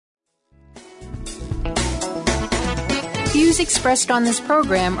views expressed on this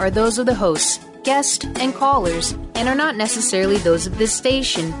program are those of the hosts, guests, and callers, and are not necessarily those of this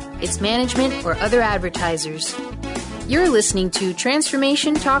station, its management, or other advertisers. You're listening to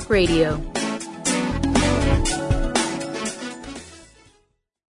Transformation Talk Radio.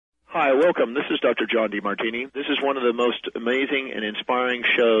 Hi, welcome. This is Dr. John DeMartini. This is one of the most amazing and inspiring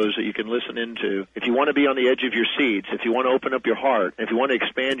shows that you can listen into. If you want to be on the edge of your seats, if you want to open up your heart, if you want to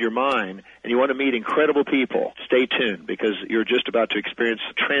expand your mind, and you want to meet incredible people, stay tuned because you're just about to experience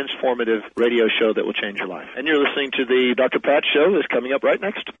a transformative radio show that will change your life. And you're listening to the Dr. Pat Show that's coming up right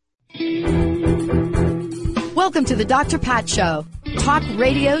next. Welcome to the Dr. Pat Show. Talk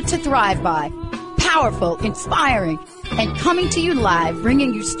radio to thrive by. Powerful, inspiring, and coming to you live,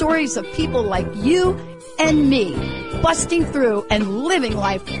 bringing you stories of people like you and me, busting through and living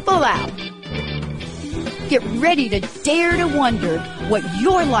life full out. Get ready to dare to wonder what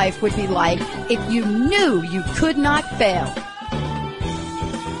your life would be like if you knew you could not fail.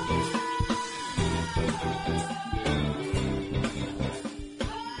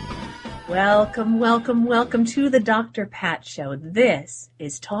 Welcome, welcome, welcome to the Dr. Pat Show. This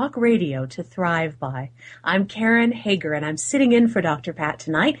is Talk Radio to Thrive By. I'm Karen Hager, and I'm sitting in for Dr. Pat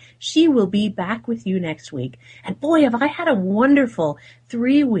tonight. She will be back with you next week. And boy, have I had a wonderful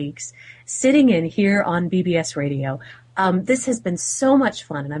 3 weeks sitting in here on BBS Radio. This has been so much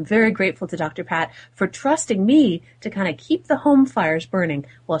fun, and I'm very grateful to Dr. Pat for trusting me to kind of keep the home fires burning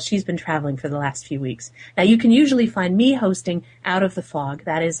while she's been traveling for the last few weeks. Now, you can usually find me hosting Out of the Fog.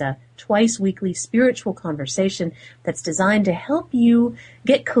 That is a twice-weekly spiritual conversation that's designed to help you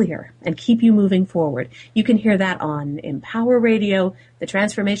get clear and keep you moving forward. You can hear that on Empower Radio, the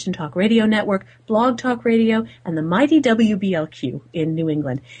Transformation Talk Radio Network, Blog Talk Radio, and the mighty WBLQ in New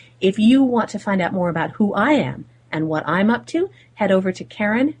England. If you want to find out more about who I am and what I'm up to, head over to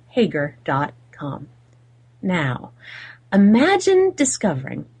KarenHager.com. Now, imagine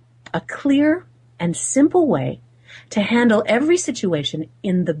discovering a clear and simple way to handle every situation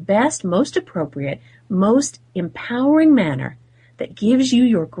in the best, most appropriate, most empowering manner that gives you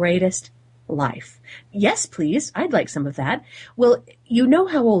your greatest life. Yes, please. I'd like some of that. Well, you know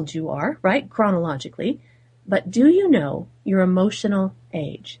how old you are, right? Chronologically. But do you know your emotional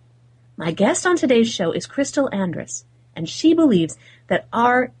age? My guest on today's show is Crystal Andrus, and she believes that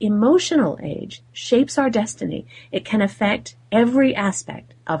our emotional age shapes our destiny. It can affect every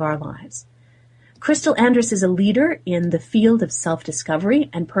aspect of our lives. Crystal Andrus is a leader in the field of self-discovery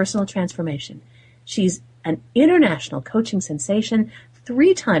and personal transformation. She's an international coaching sensation,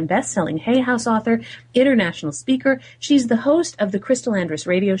 3-time best-selling Hay House author, international speaker. She's the host of the Crystal Andrus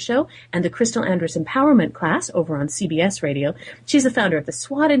Radio Show and the Crystal Andrus Empowerment Class over on CBS Radio. She's the founder of the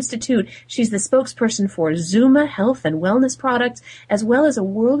SWAT Institute. She's the spokesperson for Zuma Health and Wellness Products, as well as a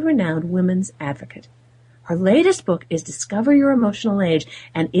world-renowned women's advocate. Her latest book is Discover Your Emotional Age,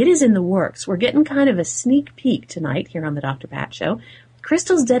 and it is in the works. We're getting kind of a sneak peek tonight here on the Dr. Pat Show.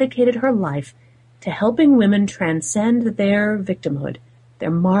 Crystal's dedicated her life to helping women transcend their victimhood,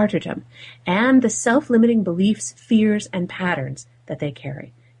 their martyrdom, and the self-limiting beliefs, fears, and patterns that they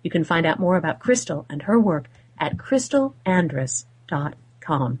carry. You can find out more about Crystal and her work at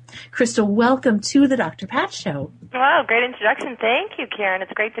crystalandrus.com. Crystal, welcome to the Dr. Pat Show. Wow, great introduction. Thank you, Karen.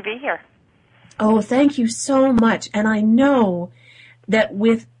 It's great to be here. Oh, thank you so much. And I know that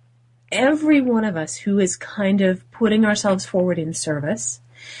with every one of us who is kind of putting ourselves forward in service,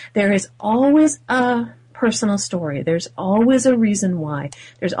 there is always a personal story. There's always a reason why.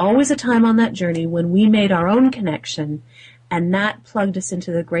 There's always a time on that journey when we made our own connection and that plugged us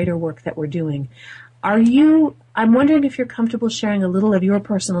into the greater work that we're doing. I'm wondering if you're comfortable sharing a little of your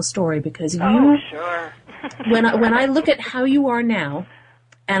personal story, because Oh, sure. when I look at how you are now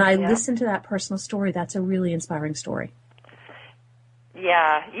and I listen to that personal story, that's a really inspiring story.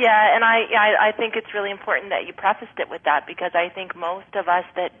 Yeah, and I think it's really important that you prefaced it with that, because I think most of us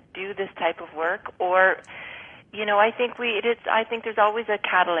that do this type of work, or I think there's always a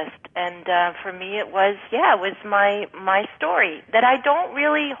catalyst, and for me it was my story that I don't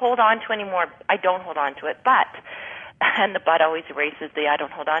really hold on to anymore. I don't hold on to it, and the but always erases the I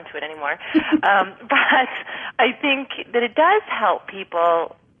don't hold on to it anymore. But I think that it does help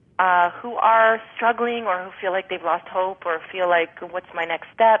people who are struggling or who feel like they've lost hope or feel like, what's my next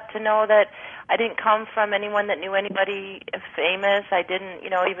step, to know that I didn't come from anyone that knew anybody famous. I didn't,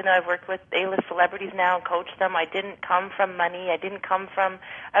 even though I've worked with A-list celebrities now and coached them, I didn't come from money. I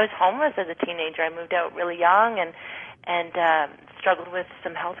was homeless as a teenager. I moved out really young and struggled with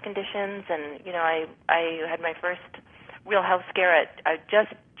some health conditions, and, I had my first real health scare at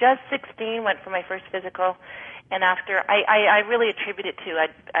just 16, went for my first physical, And after, I really attribute it to,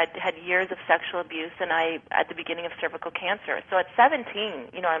 I'd had years of sexual abuse, and at the beginning of cervical cancer. So at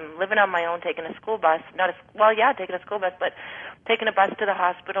 17, I'm living on my own, taking a school bus, taking a school bus, but taking a bus to the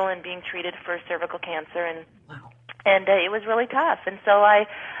hospital and being treated for cervical cancer, and it was really tough. And so I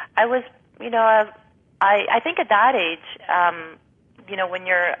was, I think at that age, when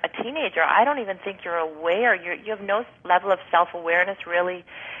you're a teenager, I don't even think you're aware. You have no level of self-awareness, really.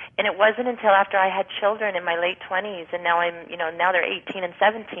 And it wasn't until after I had children in my late 20s, and now now they're 18 and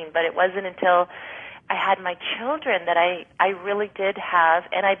 17, but it wasn't until I had my children that I really did have,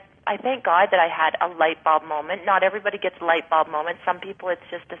 and I thank God that I had a light bulb moment. Not everybody gets light bulb moments. Some people it's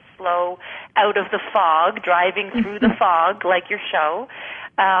just a slow out of the fog, driving through the fog, like your show,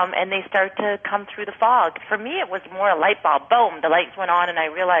 and they start to come through the fog. For me, it was more a light bulb. Boom, the lights went on, and I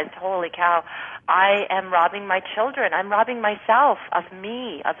realized, holy cow, I am robbing my children. I'm robbing myself of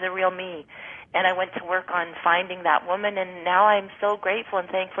me, of the real me. And I went to work on finding that woman, and now I'm so grateful and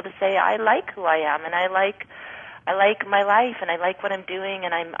thankful to say I like who I am, and I like my life, and I like what I'm doing,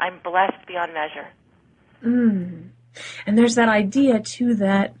 and I'm blessed beyond measure. And there's that idea, too,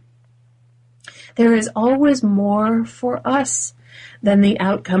 that there is always more for us than the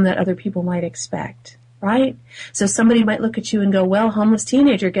outcome that other people might expect, right? So somebody might look at you and go, well, homeless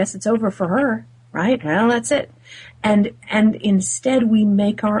teenager, guess it's over for her, right? Well, that's it. And instead we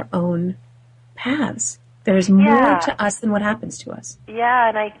make our own paths. There's more to us than what happens to us. Yeah,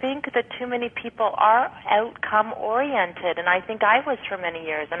 and I think that too many people are outcome-oriented, and I think I was for many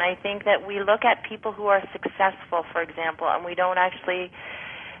years. And I think that we look at people who are successful, for example, and we don't actually,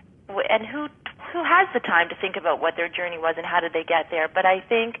 and who has the time to think about what their journey was and how did they get there. But I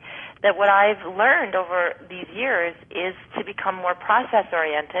think that what I've learned over these years is to become more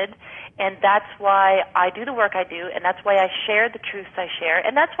process-oriented, and that's why I do the work I do, and that's why I share the truths I share,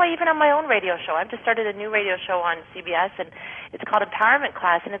 and that's why even on my own radio show, I've just started a new radio show on CBS, and it's called Empowerment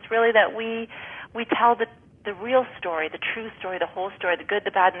Class, and it's really that we tell the real story, the true story, the whole story, the good,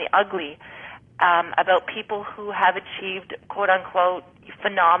 the bad, and the ugly, about people who have achieved, quote-unquote,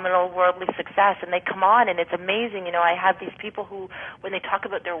 phenomenal worldly success, and they come on, and it's amazing. I have these people who, when they talk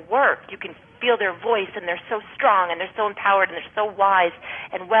about their work, you can feel their voice, and they're so strong, and they're so empowered, and they're so wise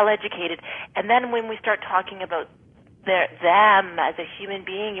and well-educated. And then when we start talking about them as a human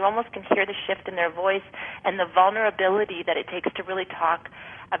being, you almost can hear the shift in their voice and the vulnerability that it takes to really talk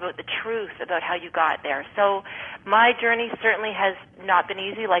about the truth about how you got there. So my journey certainly has not been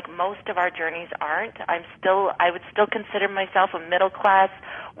easy, like most of our journeys aren't. I would still consider myself a middle-class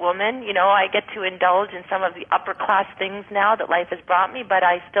woman. I get to indulge in some of the upper-class things now that life has brought me, but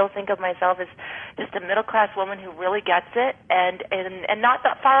I still think of myself as just a middle-class woman who really gets it and not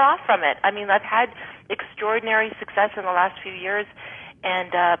that far off from it. I mean, I've had extraordinary success in the last few years,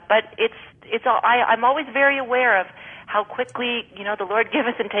 and but it's all, I'm always very aware of how quickly, the Lord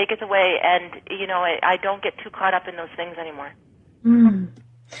giveth and taketh away, and, I don't get too caught up in those things anymore.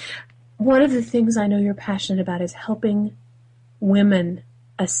 One of the things I know you're passionate about is helping women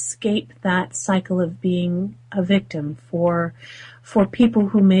escape that cycle of being a victim for people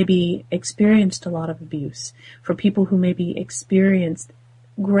who maybe experienced a lot of abuse, for people who maybe experienced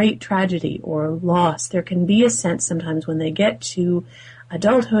great tragedy or loss. There can be a sense sometimes when they get to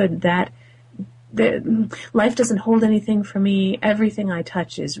adulthood that life doesn't hold anything for me. Everything I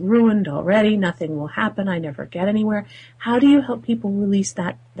touch is ruined already. Nothing will happen. I never get anywhere. How do you help people release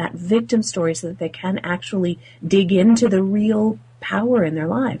that victim story so that they can actually dig into the real power in their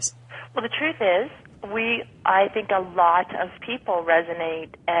lives? Well, the truth is, I think a lot of people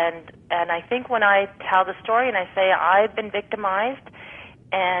resonate, and I think when I tell the story and I say I've been victimized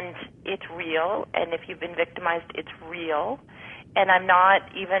and it's real, and if you've been victimized, it's real, and I'm not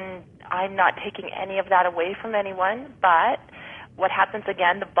taking any of that away from anyone, but what happens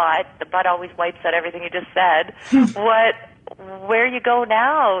again, the but always wipes out everything you just said. Where you go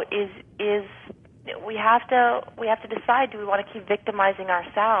now is we have to decide, do we want to keep victimizing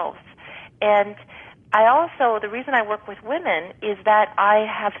ourselves? And the reason I work with women is that I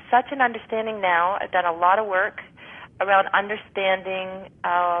have such an understanding now. I've done a lot of work around understanding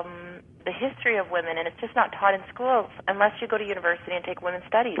the history of women, and it's just not taught in schools unless you go to university and take women's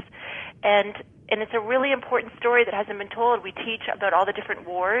studies. And it's a really important story that hasn't been told. We teach about all the different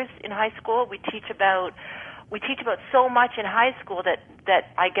wars in high school. We teach about so much in high school that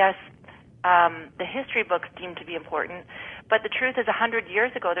I guess the history books deem to be important. But the truth is, 100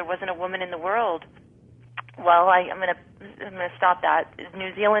 years ago, there wasn't a woman in the world. Well, I'm going to stop that.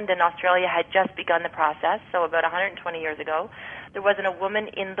 New Zealand and Australia had just begun the process, so about 120 years ago, there wasn't a woman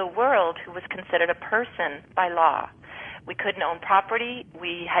in the world who was considered a person by law. We couldn't own property.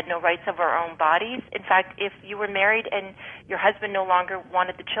 We had no rights over our own bodies. In fact, if you were married and your husband no longer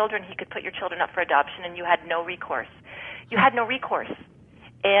wanted the children, he could put your children up for adoption, and you had no recourse. You had no recourse.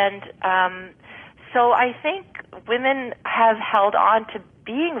 And so I think women have held on to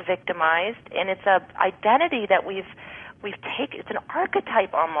being victimized, and it's a identity that we've taken. It's an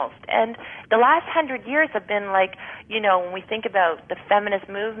archetype almost. And the last 100 years have been like, when we think about the feminist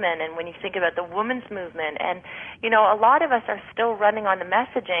movement and when you think about the women's movement, and, a lot of us are still running on the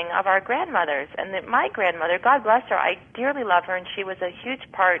messaging of our grandmothers. And that my grandmother, God bless her, I dearly love her, and she was a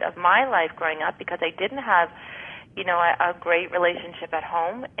huge part of my life growing up because I didn't have, a great relationship at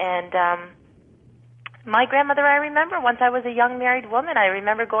home. And, my grandmother, I remember once I was a young married woman, I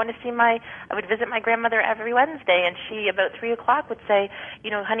remember going to see I would visit my grandmother every Wednesday, and she, about 3 o'clock, would say,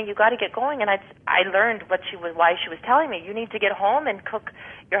 honey, you got to get going. And I learned why she was telling me, you need to get home and cook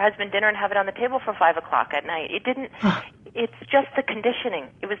your husband dinner and have it on the table for 5 o'clock at night. It's just the conditioning.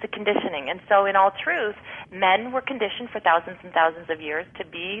 It was the conditioning. And so in all truth, men were conditioned for thousands and thousands of years to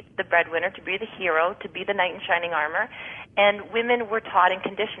be the breadwinner, to be the hero, to be the knight in shining armor. And women were taught and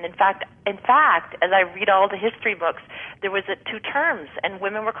conditioned. In fact, as I read all the history books, there was two terms, and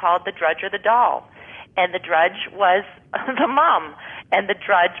women were called the drudge or the doll. And the drudge was the mom. And the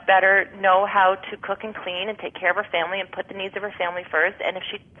drudge better know how to cook and clean and take care of her family and put the needs of her family first. And if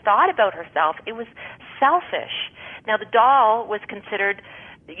she thought about herself, it was selfish. Now, the doll was considered,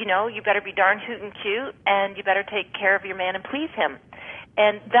 you better be darn hoot and cute, and you better take care of your man and please him.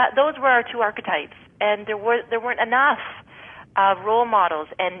 And those were our two archetypes. And there weren't enough role models.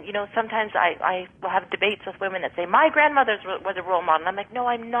 And, sometimes I will have debates with women that say, my grandmother was a role model. And I'm like, no,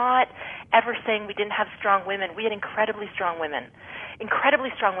 I'm not ever saying we didn't have strong women. We had incredibly strong women,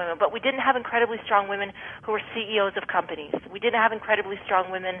 but we didn't have incredibly strong women who were CEOs of companies. We didn't have incredibly strong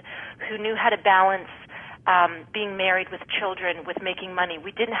women who knew how to balance being married with children, with making money.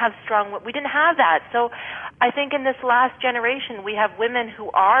 We didn't have that. So I think in this last generation, we have women who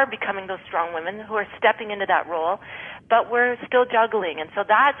are becoming those strong women, who are stepping into that role, but we're still juggling. And so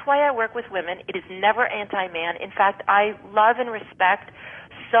that's why I work with women. It is never anti-man. In fact, I love and respect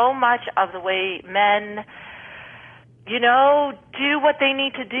so much of the way men, do what they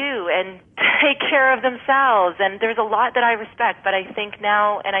need to do and take care of themselves. And there's a lot that I respect, but I think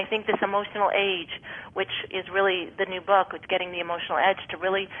now, and I think this emotional age, which is really the new book, it's Getting the Emotional Edge, to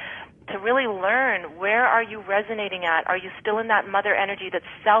really learn, where are you resonating at? Are you still in that mother energy that's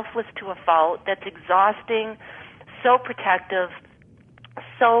selfless to a fault, that's exhausting, so protective,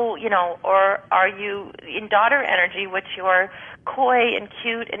 so, or are you in daughter energy, which you're coy and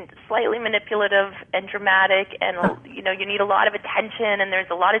cute and slightly manipulative and dramatic, and, you need a lot of attention and there's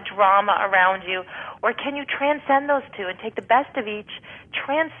a lot of drama around you? Or can you transcend those two and take the best of each,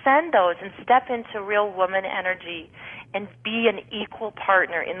 transcend those, and step into real woman energy and be an equal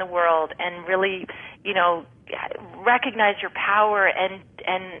partner in the world and really, recognize your power and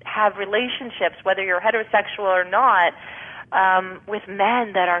have relationships, whether you're heterosexual or not, with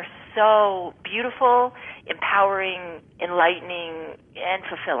men that are so beautiful, empowering, enlightening, and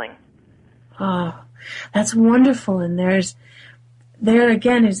fulfilling. Oh, that's wonderful. And there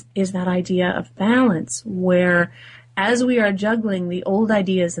again is that idea of balance, where as we are juggling the old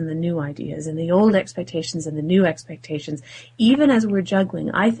ideas and the new ideas, and the old expectations and the new expectations, even as we're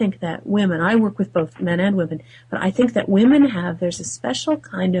juggling, I think that women, I work with both men and women, but I think that women there's a special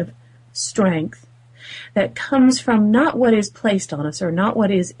kind of strength that comes from not what is placed on us or not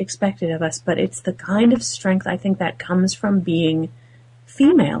what is expected of us, but it's the kind of strength, I think, that comes from being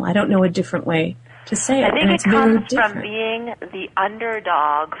female. I don't know a different way to say it. I think it comes from being the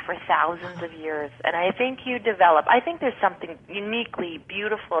underdog for thousands of years. And I think I think there's something uniquely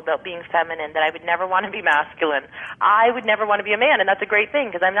beautiful about being feminine that I would never want to be masculine. I would never want to be a man, and that's a great thing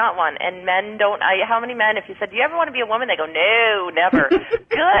because I'm not one. And men don't, how many men, if you said, do you ever want to be a woman? They go, no, never.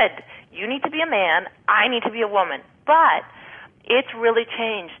 Good. You need to be a man. I need to be a woman. But it's really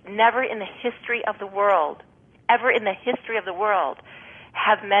changed. Never in the history of the world, ever in the history of the world,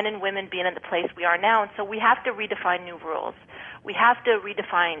 have men and women been in the place we are now. And so we have to redefine new rules. We have to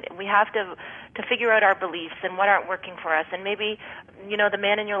redefine. We have to figure out our beliefs and what aren't working for us. And maybe, the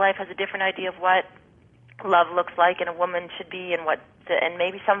man in your life has a different idea of what love looks like and a woman should be, and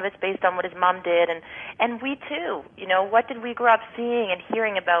maybe some of it's based on what his mom did, and we too, what did we grow up seeing and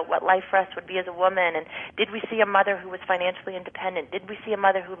hearing about what life for us would be as a woman? And did we see a mother who was financially independent? Did we see a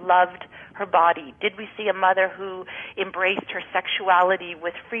mother who loved her body? Did we see a mother who embraced her sexuality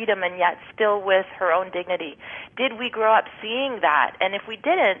with freedom and yet still with her own dignity? Did we grow up seeing that? And if we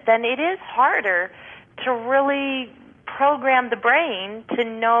didn't, then it is harder to really program the brain to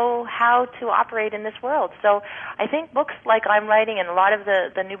know how to operate in this world. So I think books like I'm writing and a lot of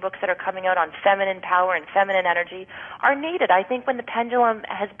the new books that are coming out on feminine power and feminine energy are needed. I think when the pendulum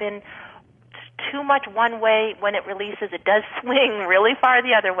has been too much one way, when it releases, it does swing really far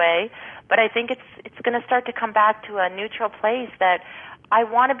the other way. But I think it's going to start to come back to a neutral place that I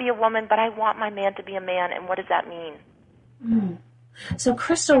want to be a woman, but I want my man to be a man. And what does that mean? Mm. So,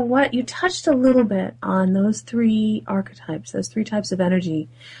 Crystal, what you touched a little bit on those three archetypes, those three types of energy.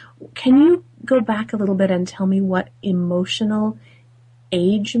 Can you go back a little bit and tell me what emotional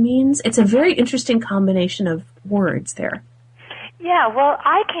age means? It's a very interesting combination of words there. Yeah, well,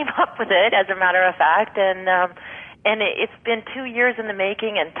 I came up with it, as a matter of fact, and it's been 2 years in the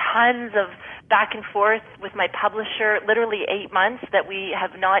making and tons of back and forth with my publisher, literally 8 months that we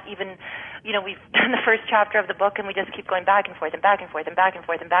have not even, we've done the first chapter of the book and we just keep going back and forth and back and forth and back and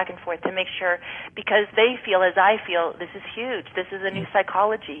forth and back and forth to make sure, because they feel as I feel, this is huge, this is a new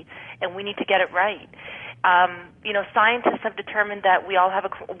psychology, and we need to get it right. Scientists have determined that we all have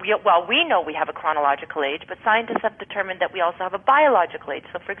we know we have a chronological age, but scientists have determined that we also have a biological age.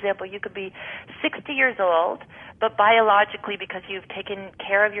 So, for example, you could be 60 years old, but biologically, because you've taken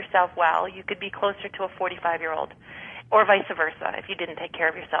care of yourself well, you could be closer to a 45-year-old, or vice versa, if you didn't take care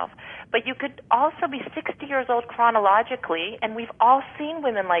of yourself. But you could also be 60 years old chronologically, and we've all seen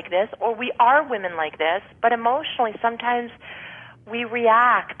women like this, or we are women like this, but emotionally, sometimes we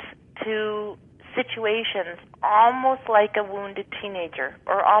react to situations almost like a wounded teenager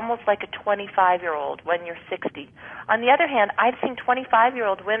or almost like a 25-year-old when you're 60. On the other hand, I've seen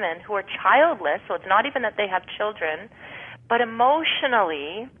 25-year-old women who are childless, so it's not even that they have children, but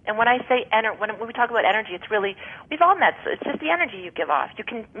emotionally, and when I say when we talk about energy, it's really, we've all met, it's just the energy you give off. You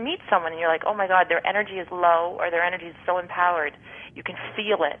can meet someone and you're like, oh my God, their energy is low or their energy is so empowered. You can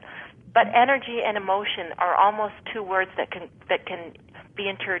feel it. But energy and emotion are almost two words that can be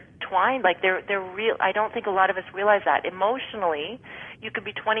intertwined. Like they're real. I don't think a lot of us realize that. Emotionally, you could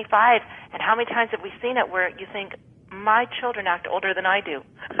be 25, and how many times have we seen it where you think, my children act older than I do?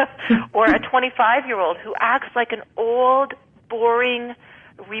 Or a 25-year-old who acts like an old, boring,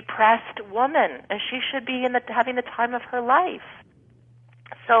 repressed woman, and she should be having the time of her life.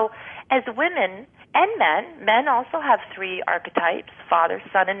 So as women and men also have three archetypes, father,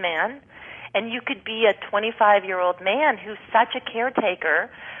 son, and man. And you could be a 25-year-old man who's such a caretaker,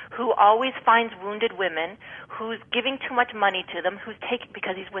 who always finds wounded women, who's giving too much money to them, who's taking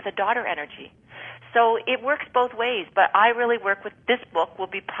because he's with a daughter energy. So it works both ways, but I really work with, this book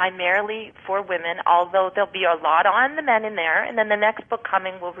will be primarily for women, although there'll be a lot on the men in there, and then the next book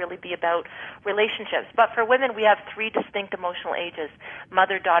coming will really be about relationships. But for women, we have three distinct emotional ages,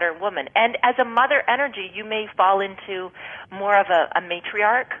 mother, daughter, woman. And as a mother energy, you may fall into more of a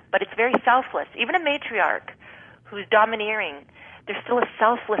matriarch, but it's very selfless. Even a matriarch who's domineering, there's still a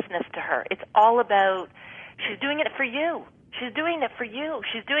selflessness to her. It's all about, she's doing it for you. She's doing it for you.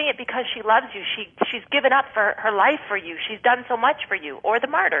 She's doing it because she loves you. She's given up for her life for you. She's done so much for you. Or the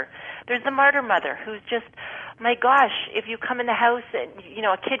martyr. There's the martyr mother who's just, my gosh, if you come in the house and,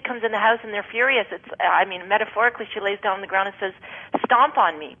 a kid comes in the house and they're furious, metaphorically she lays down on the ground and says, stomp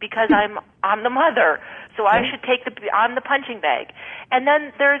on me because I'm the mother. So I should I'm the punching bag. And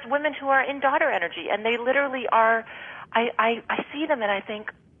then there's women who are in daughter energy, and they literally are, I see them and I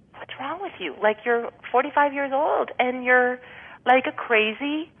think, what's wrong with you? Like, you're 45 years old and you're like a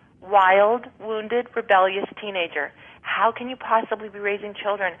crazy, wild, wounded, rebellious teenager. How can you possibly be raising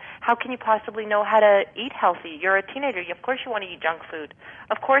children? How can you possibly know how to eat healthy? You're a teenager. Of course you want to eat junk food.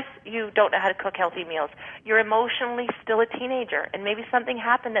 Of course you don't know how to cook healthy meals. You're emotionally still a teenager, and maybe something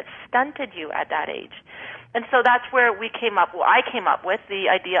happened that stunted you at that age. And so that's where I came up with the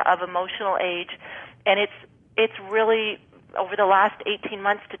idea of emotional age, and it's really over the last 18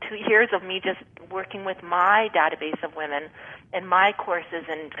 months to 2 years of me just working with my database of women and my courses,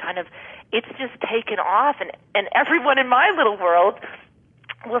 and kind of, it's just taken off, and everyone in my little world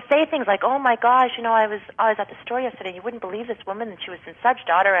will say things like, oh my gosh, I was at the store yesterday, and you wouldn't believe this woman, and she was in such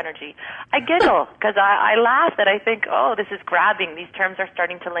daughter energy. I giggle because I laugh and I think, oh, this is grabbing. These terms are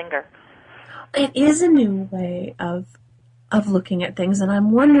starting to linger. It is a new way of looking at things, and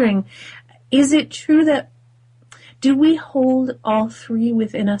I'm wondering, is it true that, do we hold all three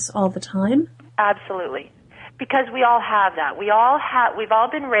within us all the time? Absolutely. Because we all have that. We've all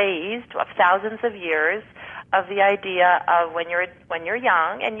been raised of thousands of years of the idea of when you're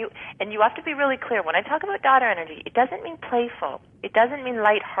young, and you have to be really clear. When I talk about daughter energy, it doesn't mean playful. It doesn't mean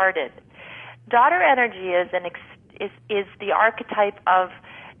lighthearted. Daughter energy is the archetype of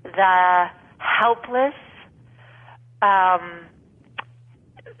the helpless,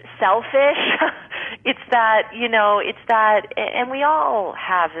 selfish, it's that, and we all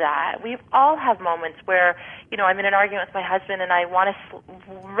have that. We all have moments where, I'm in an argument with my husband and I want to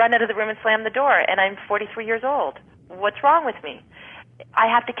run out of the room and slam the door, and I'm 43 years old. What's wrong with me? I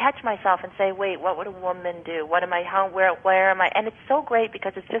have to catch myself and say, wait, what would a woman do? What am I, where am I? And it's so great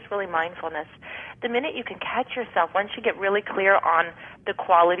because it's just really mindfulness. The minute you can catch yourself, once you get really clear on the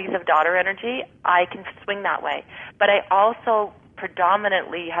qualities of daughter energy, I can swing that way. But I also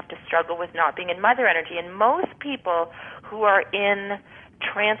predominantly have to struggle with not being in mother energy. And most people who are in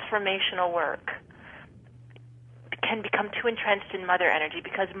transformational work can become too entrenched in mother energy,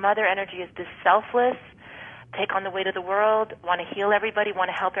 because mother energy is this selfless, take on the weight of the world, want to heal everybody, want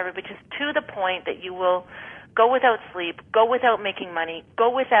to help everybody, just to the point that you will go without sleep, go without making money,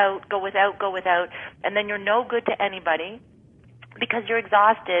 go without, and then you're no good to anybody because you're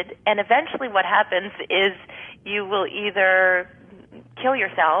exhausted. And eventually what happens is you will either kill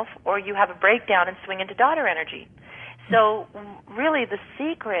yourself or you have a breakdown and swing into daughter energy. So really the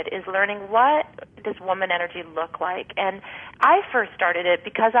secret is learning, what does woman energy look like? And I first started it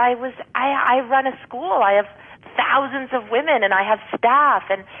because I run a school. I have thousands of women and I have staff.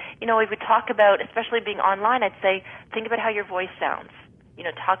 And, we would talk about, especially being online, I'd say, think about how your voice sounds.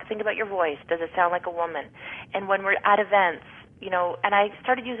 Think about your voice. Does it sound like a woman? And when we're at events, and I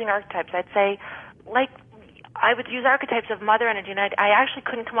started using archetypes, I'd say, I would use archetypes of mother energy, and I actually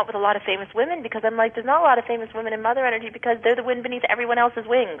couldn't come up with a lot of famous women because I'm like, there's not a lot of famous women in mother energy because they're the wind beneath everyone else's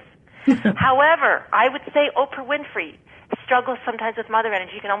wings. However, I would say Oprah Winfrey struggles sometimes with mother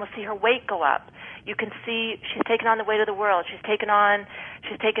energy. You can almost see her weight go up. You can see she's taken on the weight of the world. She's taken on,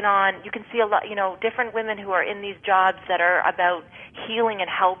 you can see a lot, different women who are in these jobs that are about healing and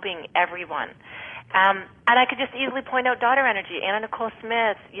helping everyone. And I could just easily point out daughter energy, Anna Nicole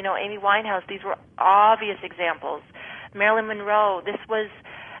Smith, Amy Winehouse. These were obvious examples. Marilyn Monroe. This was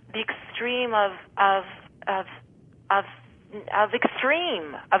the extreme of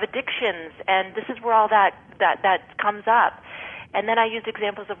addictions, and this is where all that comes up. And then I used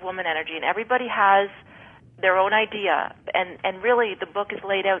examples of woman energy, and everybody has their own idea, and really the book is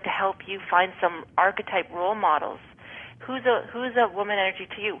laid out to help you find some archetype role models. Who's a woman energy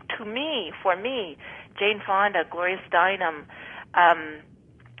to you? To me, for me, Jane Fonda, Gloria Steinem,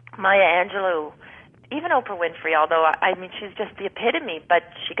 Maya Angelou, even Oprah Winfrey, although, she's just the epitome, but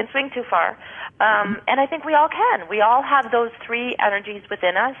she can swing too far. And I think we all can. We all have those three energies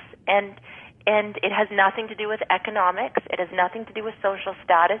within us, and it has nothing to do with economics. It has nothing to do with social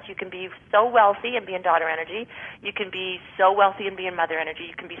status. You can be so wealthy and be in daughter energy. You can be so wealthy and be in mother energy.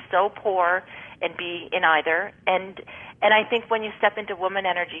 You can be so poor and be in either. And I think when you step into woman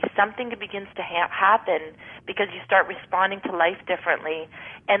energy, something begins to happen because you start responding to life differently,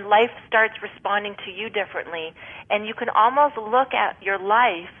 and life starts responding to you differently. And you can almost look at your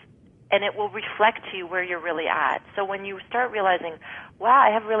life and it will reflect to you where you're really at. So when you start realizing, wow, I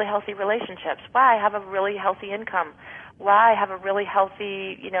have really healthy relationships. Wow, I have a really healthy income. Wow, I have a really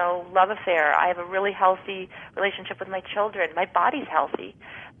healthy, love affair. I have a really healthy relationship with my children. My body's healthy.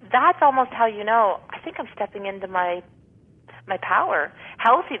 That's almost how I think I'm stepping into my power.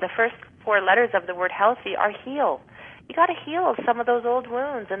 Healthy, the first four letters of the word healthy are heal. You got to heal some of those old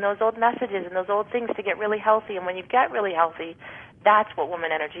wounds and those old messages and those old things to get really healthy. And when you get really healthy, that's what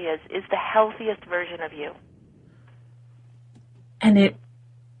woman energy is the healthiest version of you. And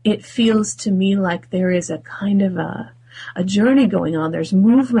it feels to me like there is a kind of a journey going on. There's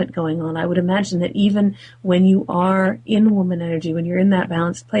movement going on. I would imagine that even when you are in woman energy, when you're in that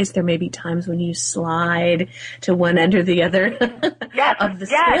balanced place, there may be times when you slide to one end or the other of the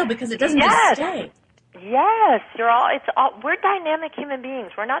scale, because it doesn't just stay. Yes, we're dynamic human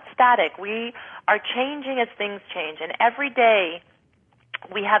beings. We're not static. We are changing as things change, and every day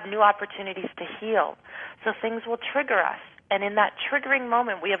we have new opportunities to heal. So things will trigger us, and in that triggering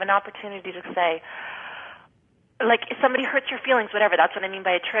moment, we have an opportunity to say, like, if somebody hurts your feelings, whatever, that's what I mean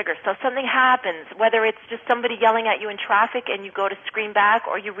by a trigger. So something happens, whether it's just somebody yelling at you in traffic and you go to scream back,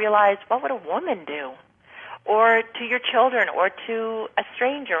 or you realize, what would a woman do? Or to your children, or to a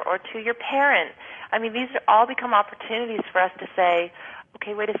stranger, or to your parent. These all become opportunities for us to say,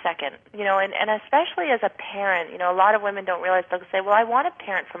 okay, wait a second. And especially as a parent, a lot of women don't realize, they'll say, well, I want a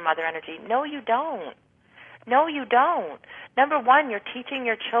parent from mother energy. No, you don't. No, you don't. Number one, you're teaching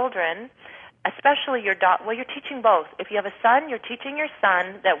your children, especially your daughter. Well, you're teaching both. If you have a son, you're teaching your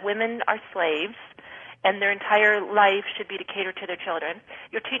son that women are slaves and their entire life should be to cater to their children.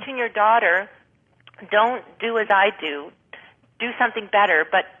 You're teaching your daughter, don't do as I do something better,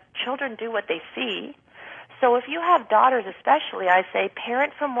 but children do what they see. So if you have daughters especially, I say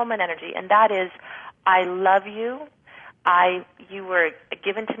parent from woman energy, and that is, I love you, You were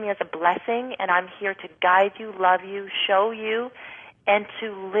given to me as a blessing, and I'm here to guide you, love you, show you, and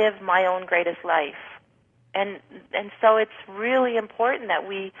to live my own greatest life. And so it's really important that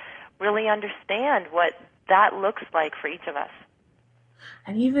we really understand what that looks like for each of us.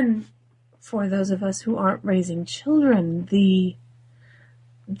 And even for those of us who aren't raising children, the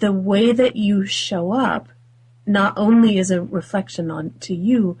way that you show up not only is a reflection on to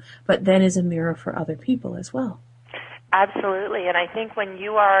you, but then is a mirror for other people as well. Absolutely, and I think when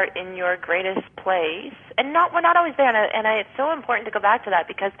you are in your greatest place, and we're not always there, and it's so important to go back to that,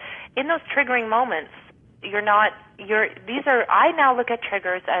 because in those triggering moments, I now look at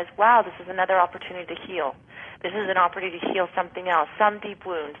triggers as, wow, this is another opportunity to heal. This is an opportunity to heal something else, some deep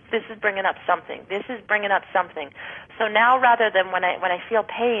wound. This is bringing up something. This is bringing up something. So now, rather than when I feel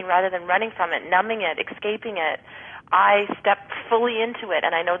pain, rather than running from it, numbing it, escaping it, I step fully into it,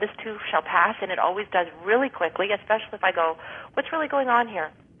 and I know this too shall pass, and it always does really quickly, especially if I go, what's really going on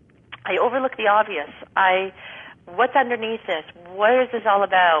here? I overlook the obvious. What's underneath this? What is this all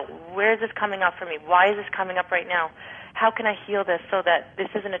about? Where is this coming up for me? Why is this coming up right now? How can I heal this so that this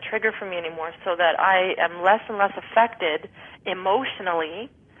isn't a trigger for me anymore, so that I am less and less affected emotionally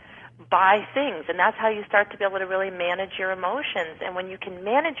by things? And that's how you start to be able to really manage your emotions. And when you can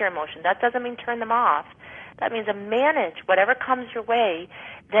manage your emotions, that doesn't mean turn them off. That means to manage whatever comes your way,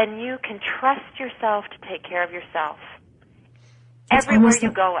 then you can trust yourself to take care of yourself. Everywhere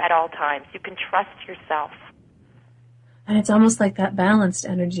you go at all times, you can trust yourself. And it's almost like that balanced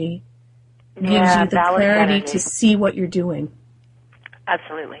energy gives you the clarity to see what you're doing.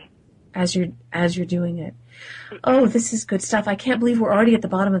 Absolutely. As you're doing it. Oh, this is good stuff. I can't believe we're already at the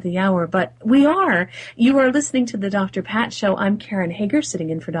bottom of the hour, but we are. You are listening to the Dr. Pat Show. I'm Karen Hager, sitting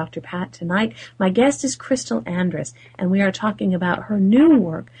in for Dr. Pat tonight. My guest is Crystal Andrus, and we are talking about her new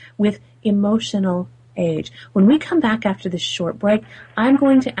work with emotional age. When we come back after this short break, I'm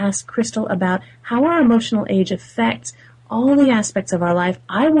going to ask Crystal about how our emotional age affects all the aspects of our life.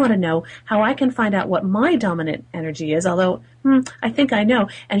 I want to know how I can find out what my dominant energy is, although I think I know,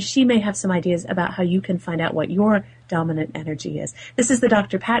 and she may have some ideas about how you can find out what your dominant energy is. This is the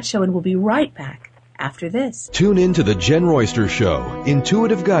Dr. Pat Show, and we'll be right back after this. Tune in to the Jen Royster Show,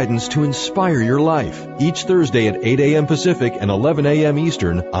 intuitive guidance to inspire your life, each Thursday at 8 a.m. Pacific and 11 a.m.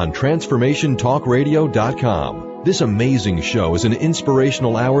 Eastern on TransformationTalkRadio.com. This amazing show is an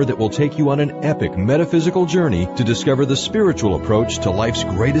inspirational hour that will take you on an epic metaphysical journey to discover the spiritual approach to life's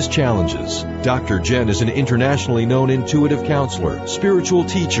greatest challenges. Dr. Jen is an internationally known intuitive counselor, spiritual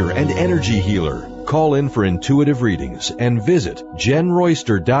teacher, and energy healer. Call in for intuitive readings and visit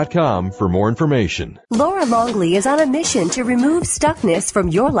JenRoyster.com for more information. Laura Longley is on a mission to remove stuckness from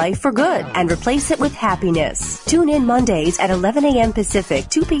your life for good and replace it with happiness. Tune in Mondays at 11 a.m. Pacific,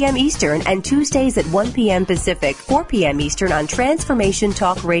 2 p.m. Eastern, and Tuesdays at 1 p.m. Pacific, 4 p.m. Eastern on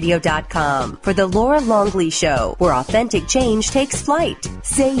TransformationTalkRadio.com for the Laura Longley Show, where authentic change takes flight.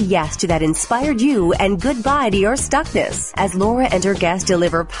 Say yes to that inspired you and goodbye to your stuckness as Laura and her guests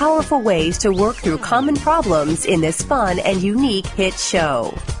deliver powerful ways to work through common problems in this fun and unique hit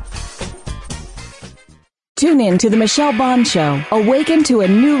show. Tune in to The Michelle Bond Show. Awaken to a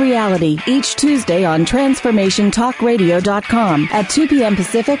new reality each Tuesday on TransformationTalkRadio.com at 2 p.m.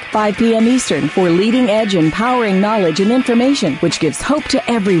 Pacific, 5 p.m. Eastern for leading-edge empowering knowledge and information which gives hope to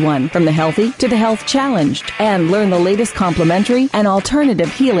everyone from the healthy to the health challenged. And learn the latest complementary and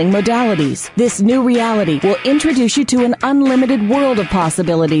alternative healing modalities. This new reality will introduce you to an unlimited world of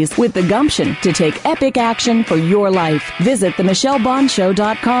possibilities with the gumption to take epic action for your life. Visit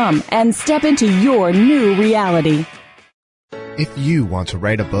themichellebondshow.com and step into your new reality. If you want to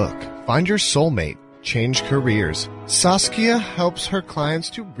write a book, find your soulmate, change careers, Saskia helps her clients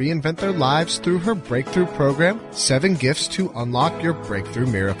to reinvent their lives through her breakthrough program, 7 Gifts to Unlock Your Breakthrough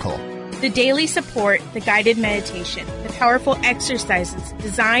Miracle. The daily support, the guided meditation, the powerful exercises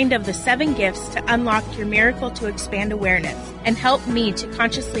designed of the 7 gifts to unlock your miracle to expand awareness and help me to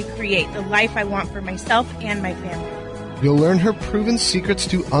consciously create the life I want for myself and my family. You'll learn her proven secrets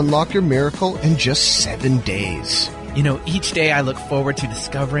to unlock your miracle in just 7 days. You know, each day I look forward to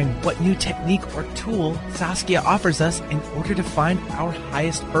discovering what new technique or tool Saskia offers us in order to find our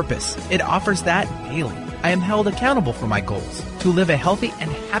highest purpose. It offers that daily. I am held accountable for my goals to live a healthy and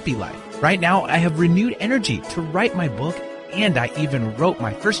happy life. Right now, I have renewed energy to write my book, and I even wrote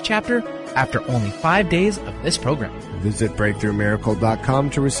my first chapter after only 5 days of this program. Visit BreakthroughMiracle.com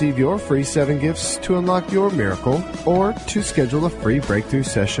to receive your free 7 gifts to unlock your miracle or to schedule a free breakthrough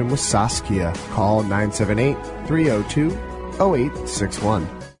session with Saskia. Call 978-302-0861.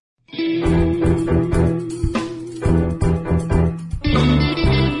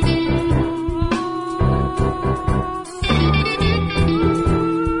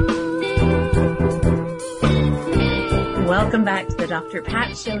 Welcome back to the Dr.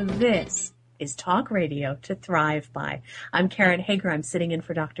 Pat Show. This is Talk Radio to Thrive By. I'm Karen Hager. I'm sitting in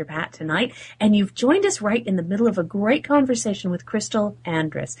for Dr. Pat tonight, and you've joined us right in the middle of a great conversation with Crystal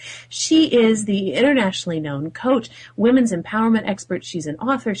Andrus. She is the internationally known coach, women's empowerment expert. She's an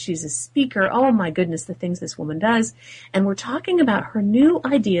author. She's a speaker. Oh my goodness, the things this woman does. And we're talking about her new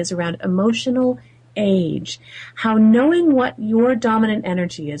ideas around emotional age, how knowing what your dominant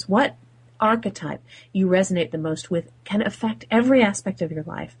energy is, what archetype you resonate the most with, can affect every aspect of your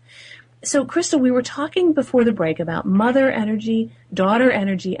life. So, Crystal, we were talking before the break about mother energy, daughter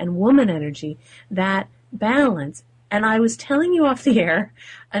energy, and woman energy, that balance. And I was telling you off the air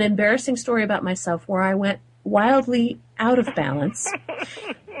an embarrassing story about myself where I went wildly out of balance.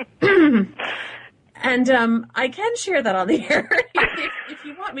 And I can share that on the air if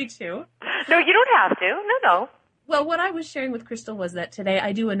you want me to. No, you don't have to. No. Well, what I was sharing with Crystal was that today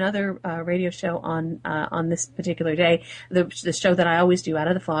I do another radio show on this particular day, the show that I always do, Out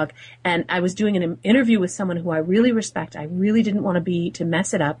of the Fog, and I was doing an interview with someone who I really respect. I really didn't want to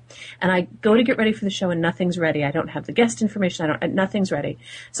mess it up, and I go to get ready for the show and nothing's ready. I don't have the guest information. Nothing's ready.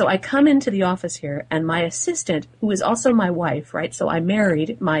 So I come into the office here, and my assistant, who is also my wife, right? So I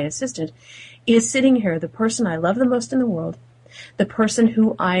married my assistant, is sitting here, the person I love the most in the world, the person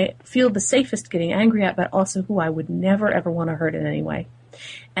who I feel the safest getting angry at, but also who I would never, ever want to hurt in any way.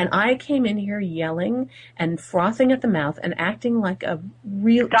 And I came in here yelling and frothing at the mouth and acting like a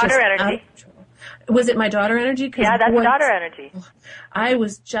real... Daughter energy. Was it my daughter energy? Yeah, that's daughter energy.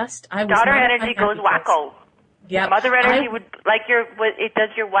 Daughter energy goes wacko. Yeah. Mother energy does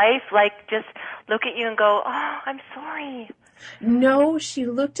your wife, just look at you and go, oh, I'm sorry. No, she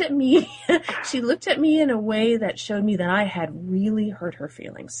looked at me. She looked at me in a way that showed me that I had really hurt her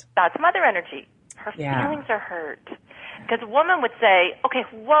feelings. That's mother energy. Her feelings are hurt. Because a woman would say, okay,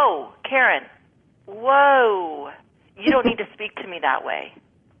 whoa, Karen, whoa, you don't need to speak to me that way.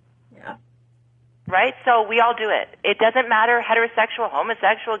 Yeah. Right? So we all do it. It doesn't matter, heterosexual,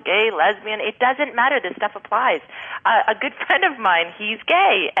 homosexual, gay, lesbian. It doesn't matter. This stuff applies. A good friend of mine, he's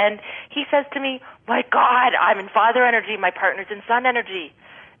gay, and he says to me, my God, I'm in father energy. My partner's in son energy.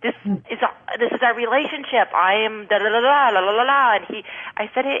 This is our relationship. I am da da da da la la la la. And I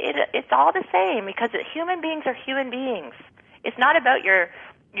said, it's all the same, because human beings are human beings. It's not about your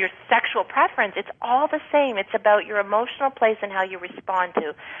sexual preference. It's all the same. It's about your emotional place and how you respond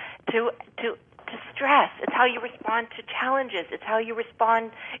to stress. It's how you respond to challenges. It's how you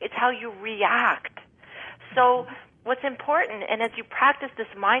respond. It's how you react. So what's important, and as you practice this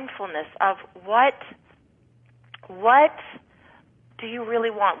mindfulness of what do you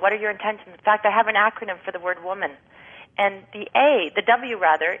really want? What are your intentions? In fact, I have an acronym for the word woman. And the W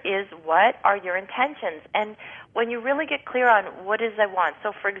is what are your intentions? And when you really get clear on what it is I want,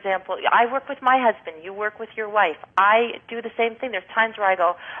 so for example, I work with my husband, you work with your wife. I do the same thing. There's times where I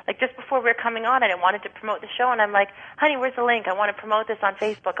go, like just before we were coming on and I wanted to promote the show, and I'm like, honey, where's the link? I want to promote this on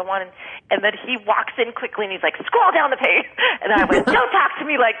Facebook. And then he walks in quickly and he's like, scroll down the page. And I went, don't talk to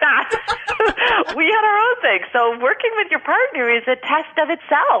me like that. We had our own thing. So working with your partner is a test of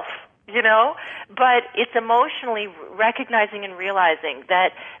itself. But it's emotionally recognizing and realizing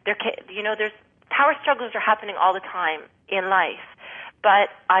that there's power struggles are happening all the time in life. But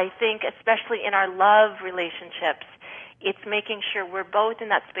I think especially in our love relationships, it's making sure we're both in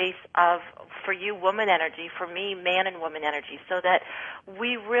that space of, for you, woman energy, for me, man and woman energy, so that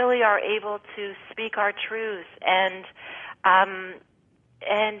we really are able to speak our truths and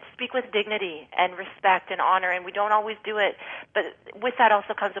speak with dignity and respect and honor, and we don't always do it. But with that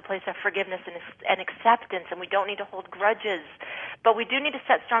also comes a place of forgiveness and acceptance, and we don't need to hold grudges. But we do need to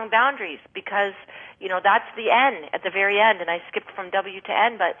set strong boundaries, because, that's the N at the very end, and I skipped from W to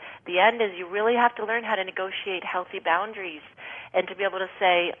N, but the end is you really have to learn how to negotiate healthy boundaries and to be able to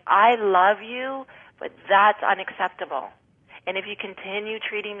say, I love you, but that's unacceptable. And if you continue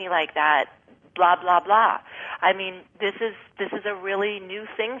treating me like that, blah, blah, blah. I mean, this is a really new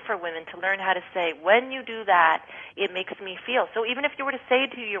thing for women to learn how to say, when you do that, it makes me feel. So even if you were to say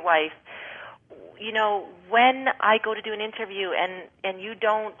to your wife, when I go to do an interview and you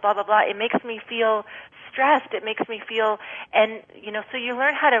don't blah, blah, blah, it makes me feel stressed. It makes me feel, and, so you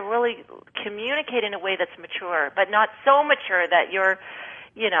learn how to really communicate in a way that's mature, but not so mature that you're,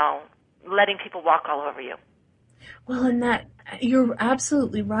 letting people walk all over you. Well, and that, you're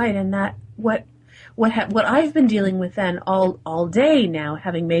absolutely right. And that, what I've been dealing with then all day now,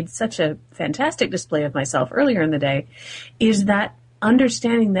 having made such a fantastic display of myself earlier in the day, is that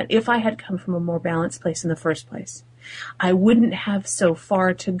understanding that if I had come from a more balanced place in the first place, I wouldn't have so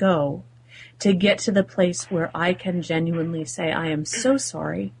far to go to get to the place where I can genuinely say, I am so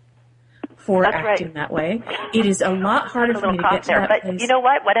sorry for That's acting right. that way. It is a lot harder for me to get to that But place. you know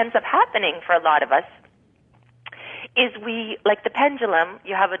what? What ends up happening for a lot of us is we, like the pendulum,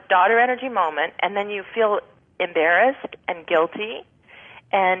 you have a daughter energy moment, and then you feel embarrassed and guilty,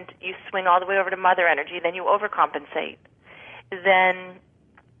 and you swing all the way over to mother energy, then you overcompensate. Then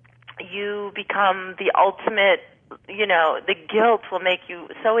you become the ultimate, the guilt will make you,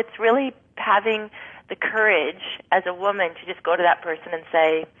 so it's really having the courage as a woman to just go to that person and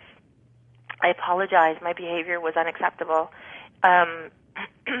say, I apologize, my behavior was unacceptable.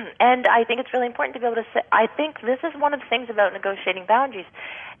 And I think it's really important to be able to say, I think this is one of the things about negotiating boundaries.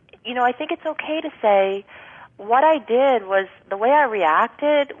 I think it's okay to say, what I did was, the way I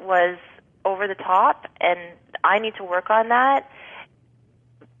reacted was over the top, and I need to work on that.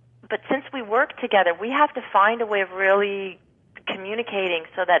 But since we work together, we have to find a way of really communicating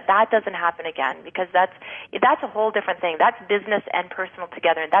so that doesn't happen again, because that's a whole different thing. That's business and personal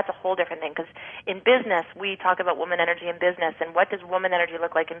together, and that's a whole different thing, because in business, we talk about woman energy in business, and what does woman energy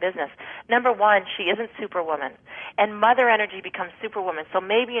look like in business? Number one, she isn't superwoman, and mother energy becomes superwoman. So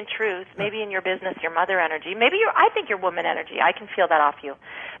maybe in truth, maybe in your business, your mother energy, I think you're woman energy. I can feel that off you.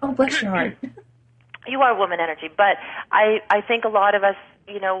 Oh, bless your heart. You are woman energy, but I think a lot of us,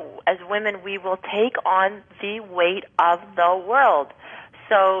 as women, we will take on the weight of the world.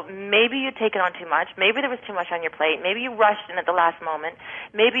 So maybe you take it on too much. Maybe there was too much on your plate. Maybe you rushed in at the last moment.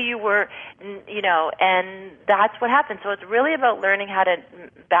 Maybe you were, and that's what happens. So it's really about learning how to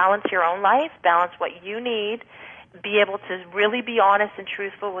balance your own life, balance what you need, be able to really be honest and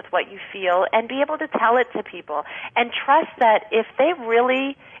truthful with what you feel, and be able to tell it to people. And trust that if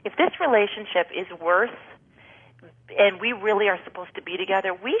this relationship is worth, and we really are supposed to be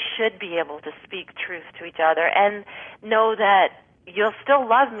together, we should be able to speak truth to each other and know that you'll still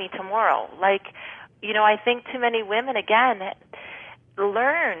love me tomorrow. I think too many women, again,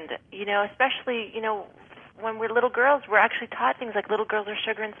 learned, especially, when we're little girls, we're actually taught things like little girls are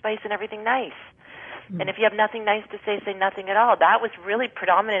sugar and spice and everything nice. And if you have nothing nice to say nothing at all. That was really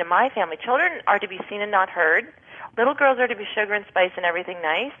predominant in my family. Children are to be seen and not heard. Little girls are to be sugar and spice and everything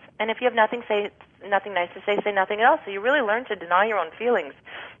nice. And if you have nothing nice to say nothing at all. So you really learn to deny your own feelings.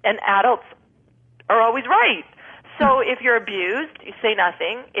 And adults are always right. So if you're abused, you say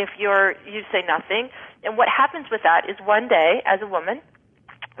nothing. If you say nothing. And what happens with that is one day, as a woman,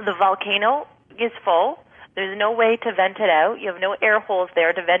 the volcano is full. There's no way to vent it out. You have no air holes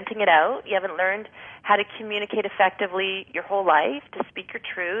there to venting it out. You haven't learned how to communicate effectively your whole life, to speak your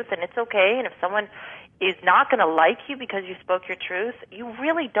truth, and it's okay. And if someone is not going to like you because you spoke your truth, you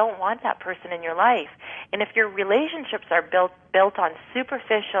really don't want that person in your life. And if your relationships are built on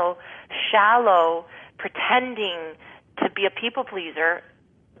superficial, shallow, pretending to be a people pleaser,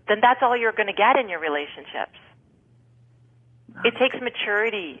 then that's all you're going to get in your relationships. It takes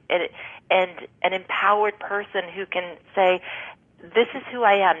maturity and an empowered person who can say, this is who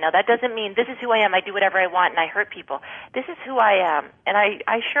I am. Now, that doesn't mean this is who I am, I do whatever I want, and I hurt people. This is who I am. And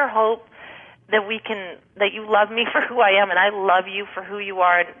I sure hope that that you love me for who I am, and I love you for who you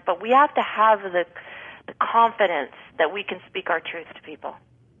are. But we have to have the confidence that we can speak our truth to people.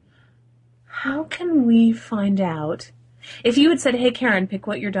 How can we find out? If you had said, hey, Karen, pick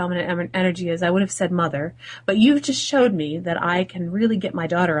what your dominant energy is, I would have said mother. But you've just showed me that I can really get my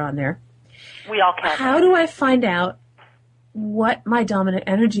daughter on there. We all can. How do I find out what my dominant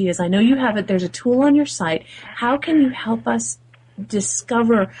energy is? I know you have it. There's a tool on your site. How can you help us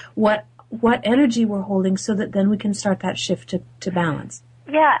discover what energy we're holding so that then we can start that shift to balance?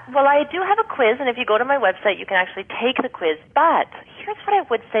 Yeah, well, I do have a quiz, and if you go to my website, you can actually take the quiz. But here's what I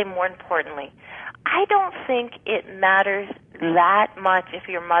would say more importantly. I don't think it matters that much if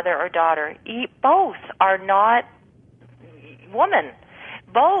you're mother or daughter. Both are not woman.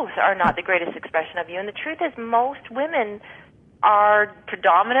 Both are not the greatest expression of you. And the truth is most women are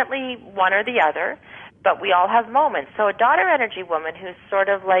predominantly one or the other, but we all have moments. So a daughter energy woman who's sort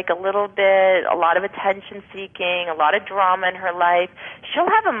of like a lot of attention seeking, a lot of drama in her life, she'll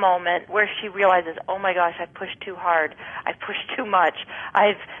have a moment where she realizes, oh my gosh, I've pushed too hard. I've pushed too much.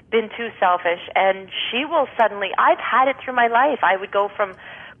 I've been too selfish. And she will suddenly, I've had it through my life. I would go from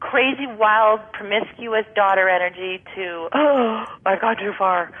crazy, wild, promiscuous daughter energy to, oh, I've gone too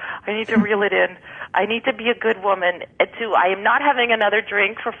far. I need to reel it in. I need to be a good woman. To, I am not having another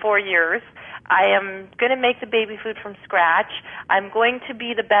drink for 4 years. I am going to make the baby food from scratch. I'm going to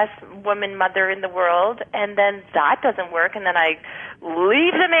be the best woman mother in the world. And then that doesn't work. And then I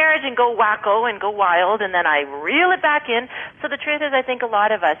leave the marriage and go wacko and go wild. And then I reel it back in. So the truth is, I think a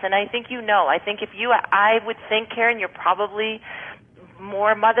lot of us, and I think I think I would think, Karen, you're probably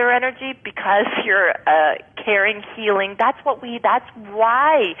more mother energy because you're a caring, healing. That's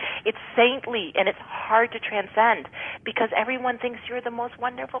why it's saintly and it's hard to transcend, because everyone thinks you're the most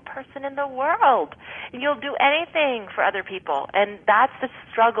wonderful person in the world. You'll do anything for other people, and that's the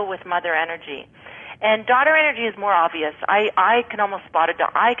struggle with mother energy. And daughter energy is more obvious. I can almost spot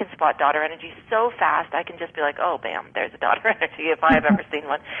I can spot daughter energy so fast. I can just be like, oh, bam, there's a daughter energy if I have ever seen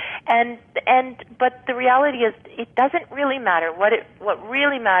one. But the reality is, it doesn't really matter. What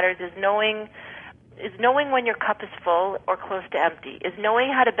really matters is knowing when your cup is full or close to empty. Is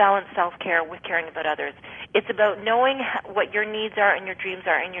knowing how to balance self-care with caring about others. It's about knowing what your needs are and your dreams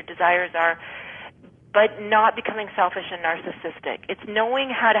are and your desires are, but not becoming selfish and narcissistic. It's knowing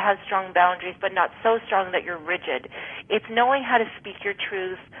how to have strong boundaries, but not so strong that you're rigid. It's knowing how to speak your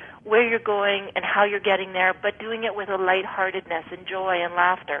truth, where you're going, and how you're getting there, but doing it with a lightheartedness and joy and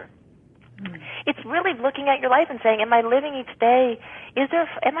laughter. It's really looking at your life and saying, am I living each day?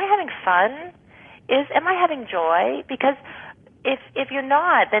 Am I having fun? Am I having joy? Because if you're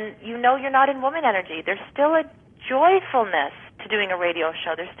not, then you know you're not in woman energy. There's still a joyfulness to doing a radio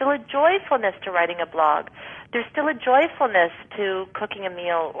show. There's still a joyfulness to writing a blog. There's still a joyfulness to cooking a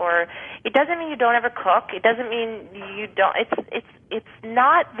meal. Or it doesn't mean you don't ever cook. It doesn't mean you don't. It's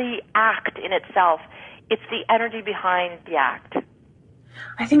not the act in itself. It's the energy behind the act.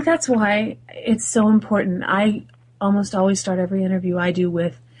 I think that's why it's so important. I almost always start every interview I do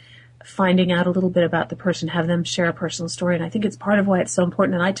with finding out a little bit about the person, have them share a personal story. And I think it's part of why it's so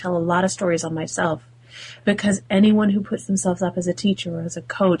important. And I tell a lot of stories on myself, because anyone who puts themselves up as a teacher or as a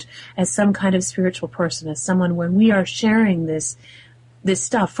coach, as some kind of spiritual person, as someone, when we are sharing this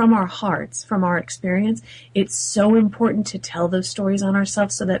stuff from our hearts, from our experience, it's so important to tell those stories on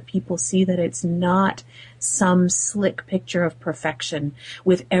ourselves so that people see that it's not some slick picture of perfection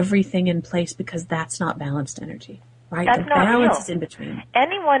with everything in place, because that's not balanced energy, right? That's the not balance real. is in between.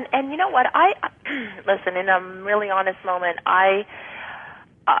 Anyone, and you know what, listen, in a really honest moment, I'd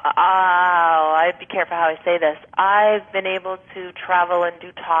be careful how I say this. I've been able to travel and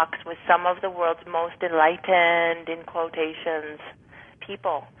do talks with some of the world's most enlightened, in quotations,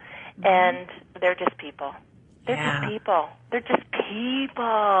 people. And they're just people. They're just people. They're just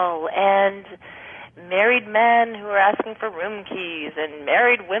people. And married men who are asking for room keys, and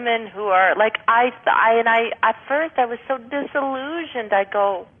married women who are like, at first I was so disillusioned. I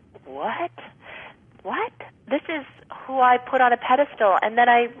go, what? This is who I put on a pedestal, and then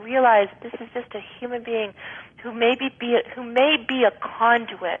I realized this is just a human being who may be a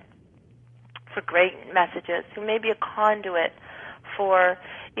conduit for great messages, who may be a conduit for,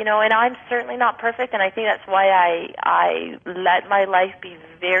 and I'm certainly not perfect, and I think that's why I let my life be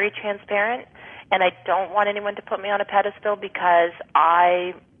very transparent, and I don't want anyone to put me on a pedestal, because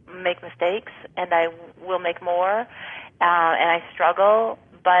I make mistakes, and I will make more, and I struggle,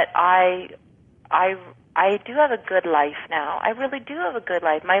 but I do have a good life now. I really do have a good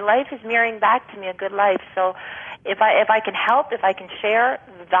life. My life is mirroring back to me a good life. So if I can help, if I can share,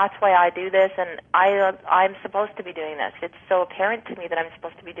 that's why I do this, and I'm supposed to be doing this. It's so apparent to me that I'm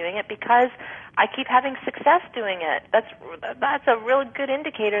supposed to be doing it, because I keep having success doing it. That's a real good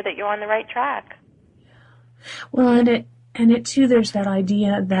indicator that you're on the right track. Well, and it too, there's that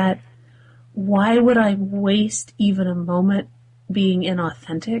idea that why would I waste even a moment being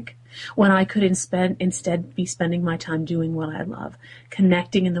inauthentic when I could instead be spending my time doing what I love,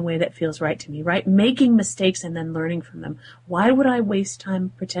 connecting in the way that feels right to me, right? Making mistakes and then learning from them. Why would I waste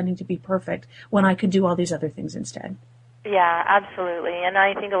time pretending to be perfect when I could do all these other things instead? Yeah, absolutely. And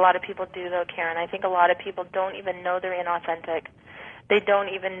I think a lot of people do, though, Karen. I think a lot of people don't even know they're inauthentic. They don't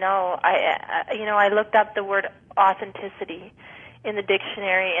even know. I looked up the word authenticity in the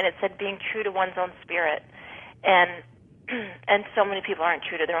dictionary, and it said being true to one's own spirit. And so many people aren't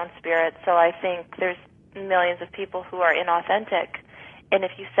true to their own spirit. So I think there's millions of people who are inauthentic. And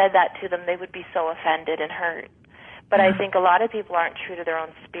if you said that to them, they would be so offended and hurt. But I think a lot of people aren't true to their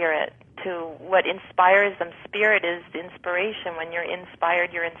own spirit, to what inspires them. Spirit is inspiration. When you're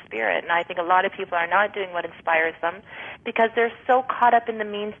inspired, you're in spirit. And I think a lot of people are not doing what inspires them because they're so caught up in the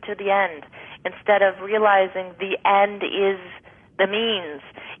means to the end, instead of realizing the end is the means.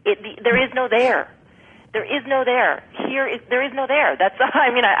 There is no there. There is no there. There is no there.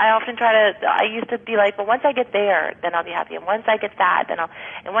 I often I used to be like, well, once I get there, then I'll be happy. And once I get that,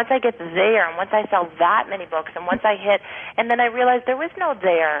 and once I get there, and once I sell that many books, and once I hit, and then I realized there was no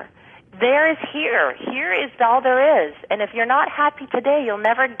there. There is here. Here is all there is. And if you're not happy today, you'll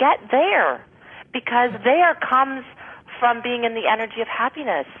never get there, because there comes from being in the energy of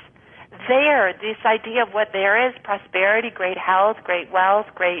happiness. There, this idea of what there is, prosperity, great health, great wealth,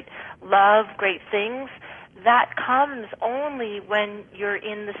 great love, great things, that comes only when you're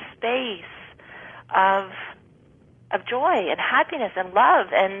in the space of joy and happiness and love,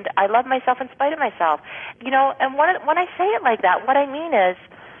 and I love myself in spite of myself. And when I say it like that, what I mean is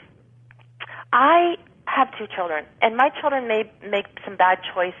I have 2 children, and my children may make some bad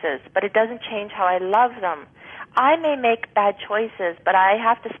choices, but it doesn't change how I love them. I may make bad choices, but I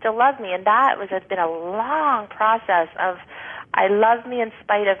have to still love me, and has been a long process of I love me in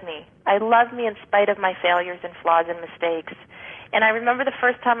spite of me. I love me in spite of my failures and flaws and mistakes. And I remember the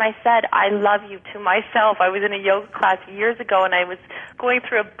first time I said, I love you to myself. I was in a yoga class years ago, and I was going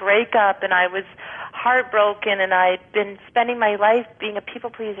through a breakup, and I was heartbroken, and I'd been spending my life being a people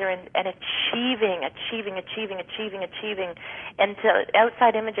pleaser and achieving. And to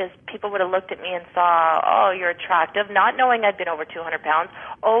outside images, people would have looked at me and saw, oh, you're attractive, not knowing I'd been over 200 pounds.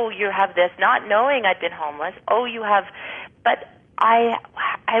 Oh, you have this, not knowing I'd been homeless. Oh, you have... But I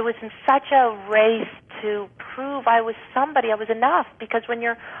was in such a race to prove I was somebody, I was enough, because when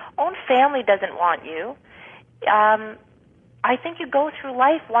your own family doesn't want you, I think you go through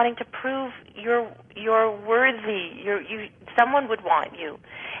life wanting to prove you're worthy. Someone would want you,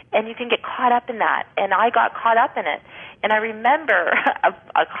 and you can get caught up in that. And I got caught up in it. And I remember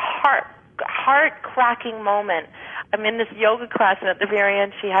a heart-cracking moment. I'm in this yoga class, and at the very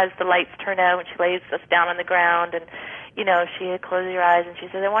end, she has the lights turn out, and she lays us down on the ground, and she closes your eyes, and she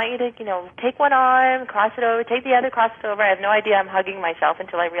says, I want you to, take one arm, cross it over, take the other, cross it over. I have no idea. I'm hugging myself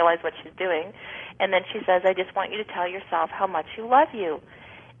until I realize what she's doing. And then she says, I just want you to tell yourself how much you love you.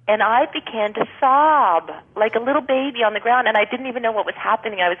 And I began to sob like a little baby on the ground, and I didn't even know what was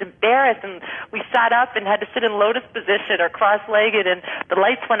happening. I was embarrassed, and we sat up and had to sit in lotus position or cross-legged, and the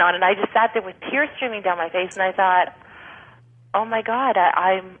lights went on, and I just sat there with tears streaming down my face, and I thought, oh, my God,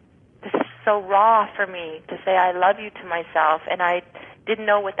 this is so raw for me to say I love you to myself, and I didn't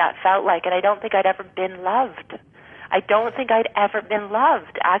know what that felt like, and I don't think I'd ever been loved. I don't think I'd ever been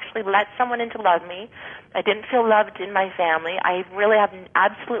loved. Actually let someone in to love me. I didn't feel loved in my family. I really have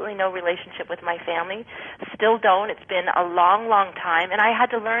absolutely no relationship with my family. Still don't. It's been a long, long time. And I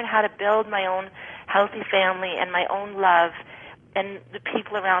had to learn how to build my own healthy family and my own love and the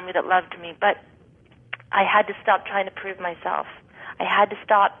people around me that loved me. But I had to stop trying to prove myself. I had to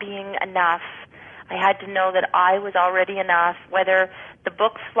stop being enough. I had to know that I was already enough, whether the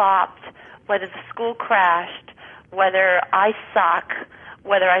book flopped, whether the school crashed, whether I suck,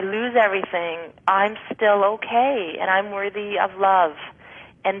 whether I lose everything, I'm still okay, and I'm worthy of love.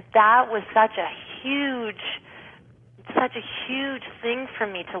 And that was such a huge thing for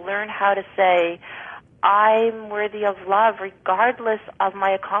me to learn how to say, I'm worthy of love regardless of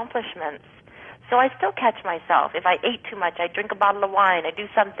my accomplishments. So I still catch myself. If I ate too much, I drink a bottle of wine, I do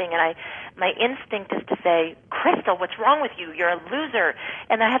something, and my instinct is to say, Crystal, what's wrong with you? You're a loser.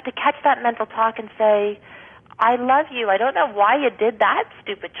 And I have to catch that mental talk and say, I love you. I don't know why you did that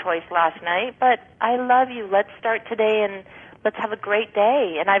stupid choice last night, but I love you. Let's start today and let's have a great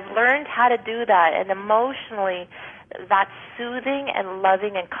day. And I've learned how to do that, and emotionally, that's soothing and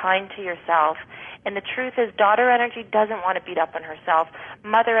loving and kind to yourself. And the truth is, daughter energy doesn't want to beat up on herself.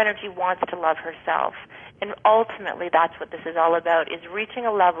 Mother energy wants to love herself. And ultimately, that's what this is all about, is reaching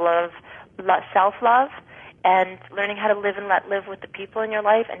a level of self-love and learning how to live and let live with the people in your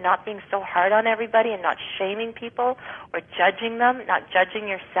life, and not being so hard on everybody, and not shaming people or judging them, not judging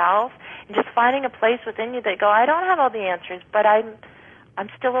yourself, and just finding a place within you that go, I don't have all the answers, but I'm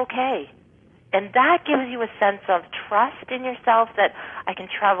still okay. And that gives you a sense of trust in yourself, that I can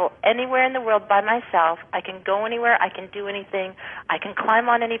travel anywhere in the world by myself, I can go anywhere, I can do anything, I can climb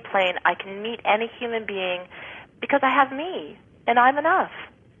on any plane, I can meet any human being, because I have me, and I'm enough.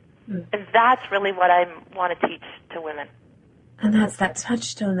 And that's really what I want to teach to women. And that's that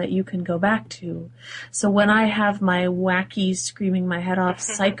touchstone that you can go back to. So when I have my wacky, screaming my head off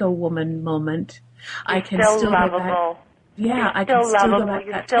psycho woman moment, I can still go back. Yeah, I can still go back.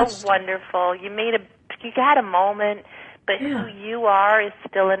 You're still wonderful. You had a moment, but who you are is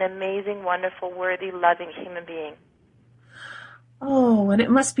still an amazing, wonderful, worthy, loving human being. Oh, and it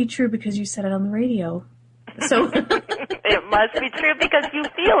must be true because you said it on the radio. So it must be true because you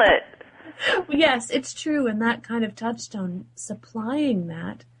feel it. Yes, it's true, and that kind of touchstone, supplying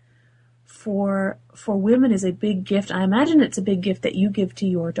that for women is a big gift. I imagine it's a big gift that you give to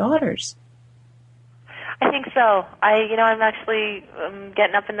your daughters. I think so. I'm actually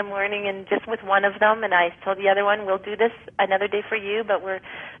getting up in the morning and just with one of them, and I told the other one, we'll do this another day for you, but we're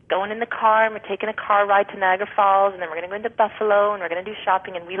going in the car, and we're taking a car ride to Niagara Falls, and then we're going to go into Buffalo, and we're going to do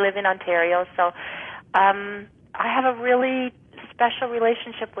shopping, and we live in Ontario, so I have a really special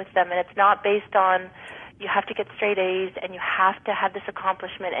relationship with them, and it's not based on you have to get straight A's and you have to have this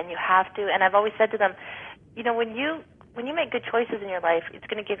accomplishment and you have to. And I've always said to them, when you make good choices in your life, it's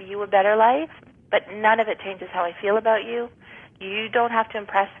going to give you a better life, but none of it changes how I feel about you. You don't have to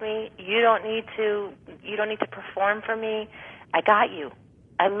impress me. You don't need to perform for me. I got you.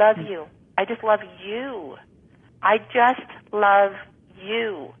 I love you. I just love you. I just love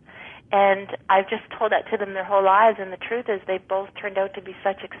you. And I've just told that to them their whole lives, and the truth is they both turned out to be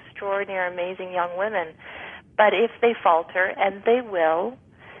such extraordinary, amazing young women. But if they falter, and they will,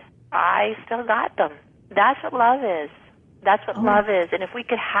 I still got them. That's what love is. That's what love is. And if we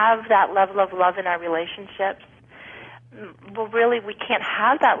could have that level of love in our relationships, well, really, we can't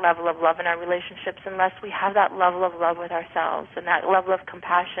have that level of love in our relationships unless we have that level of love with ourselves and that level of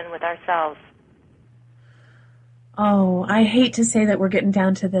compassion with ourselves. Oh, I hate to say that we're getting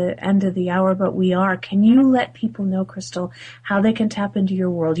down to the end of the hour, but we are. Can you let people know, Crystal, how they can tap into your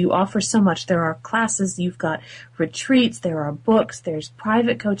world? You offer so much. There are classes, you've got retreats, there are books, there's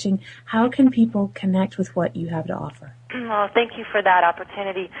private coaching. How can people connect with what you have to offer? Well, thank you for that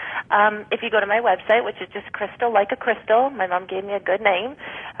opportunity. If you go to my website, which is just Crystal, like a crystal, my mom gave me a good name,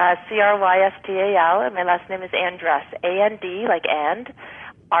 Crystal, and my last name is Andrus, A-N-D, like and,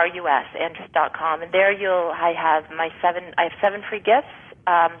 R-U-S, Andrus.com. And there I have 7 free gifts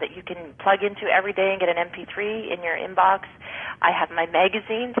that you can plug into every day and get an MP3 in your inbox. I have my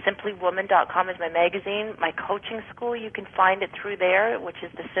magazine, simplywoman.com is my magazine. My coaching school, you can find it through there, which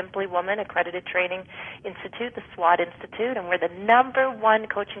is the Simply Woman Accredited Training Institute, the SWAT Institute, and we're the #1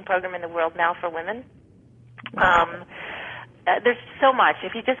 coaching program in the world now for women. There's so much.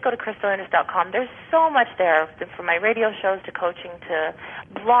 If you just go to crystalandrus.com, there's so much there, from my radio shows to coaching to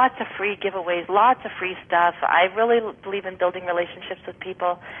lots of free giveaways, lots of free stuff. I really believe in building relationships with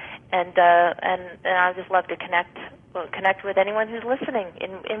people, and I just love to connect with anyone who's listening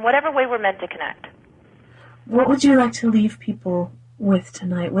in whatever way we're meant to connect. What would you like to leave people with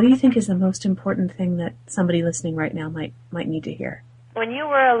tonight? What do you think is the most important thing that somebody listening right now might need to hear? When you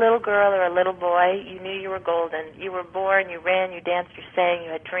were a little girl or a little boy, you knew you were golden. You were born, you ran, you danced, you sang,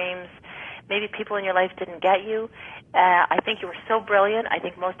 you had dreams. Maybe people in your life didn't get you. I think you were so brilliant. I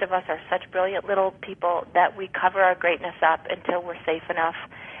think most of us are such brilliant little people that we cover our greatness up until we're safe enough.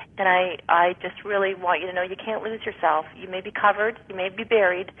 And I just really want you to know you can't lose yourself. You may be covered, you may be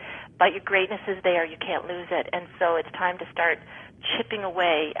buried, but your greatness is there. You can't lose it. And so it's time to start chipping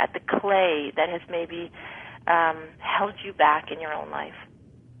away at the clay that has maybe held you back in your own life.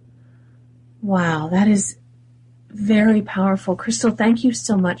 Wow, that is very powerful. Crystal, thank you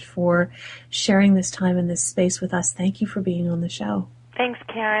so much for sharing this time in this space with us. Thank you for being on the show. Thanks,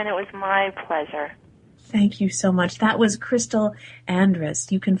 Karen. It was my pleasure. Thank you so much. That was Crystal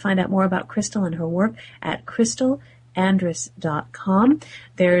Andrus. You can find out more about Crystal and her work at crystalandrus.com.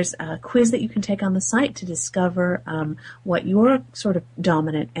 There's a quiz that you can take on the site to discover what your sort of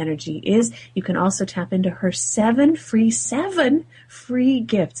dominant energy is. You can also tap into her 7 free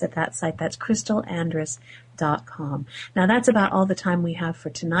gifts at that site. That's crystalandrus.com. Now that's about all the time we have for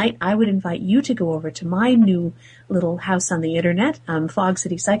tonight. I would invite you to go over to my new little house on the internet.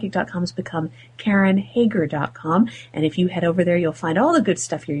 FogCityPsychic.com has become KarenHager.com. And if you head over there, you'll find all the good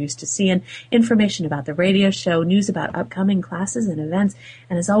stuff you're used to seeing, information about the radio show, news about upcoming classes and events.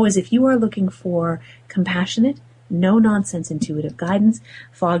 And as always, if you are looking for compassionate, no-nonsense intuitive guidance,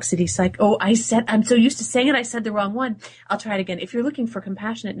 Fog City Psych. Oh, I'm so used to saying it, I said the wrong one. I'll try it again. If you're looking for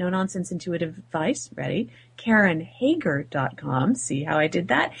compassionate, no-nonsense intuitive advice, ready? KarenHager.com, see how I did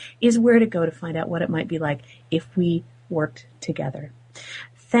that, is where to go to find out what it might be like if we worked together.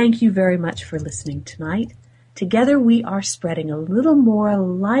 Thank you very much for listening tonight. Together we are spreading a little more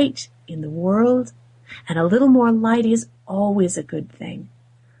light in the world, and a little more light is always a good thing.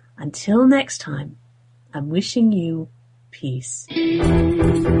 Until next time, I'm wishing you peace. You're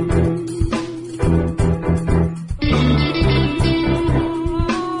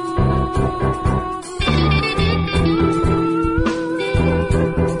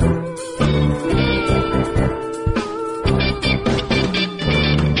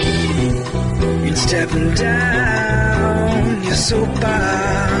stepping down your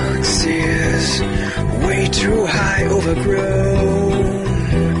soapboxes, way too high, overgrown.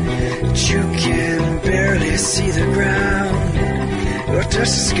 You can barely see the ground or touch the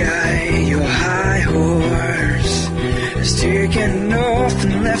sky. Your high horse is taken off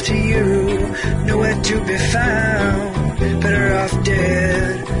and left to you, nowhere to be found. Better off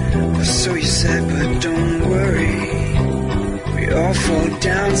dead, or so you said, but don't worry, we all fall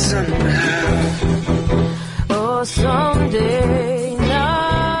down somehow. Oh, someday,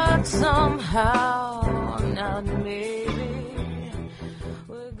 not somehow, not maybe,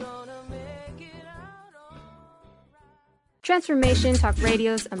 we're gonna make it out. Transformation Talk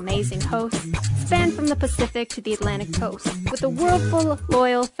Radio's amazing hosts span from the Pacific to the Atlantic coast. With a world full of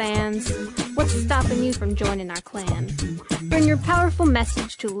loyal fans, what's stopping you from joining our clan? Bring your powerful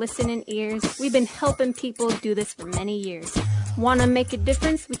message to listening ears. We've been helping people do this for many years. Want to make a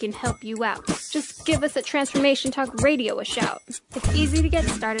difference? We can help you out. Just give us at Transformation Talk Radio a shout. It's easy to get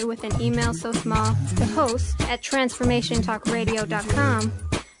started with an email so small to host at transformationtalkradio.com,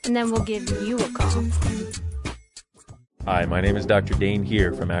 and then we'll give you a call. Hi, my name is Dr. Dane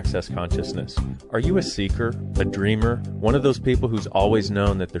here from Access Consciousness. Are you a seeker, a dreamer, one of those people who's always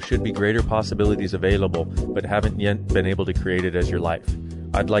known that there should be greater possibilities available but haven't yet been able to create it as your life?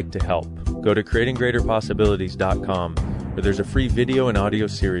 I'd like to help. Go to creatinggreaterpossibilities.com, where there's a free video and audio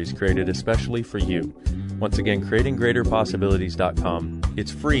series created especially for you. Once again, creatinggreaterpossibilities.com.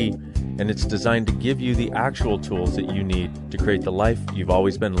 It's free, and it's designed to give you the actual tools that you need to create the life you've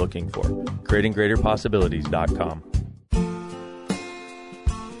always been looking for. creatinggreaterpossibilities.com.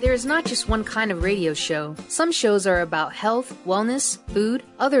 There is not just one kind of radio show. Some shows are about health, wellness, food.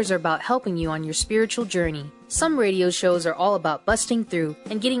 Others are about helping you on your spiritual journey. Some radio shows are all about busting through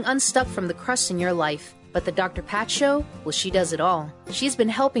and getting unstuck from the crust in your life. But the Dr. Pat Show? Well, she does it all. She's been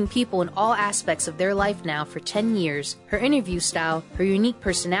helping people in all aspects of their life now for 10 years. Her interview style, her unique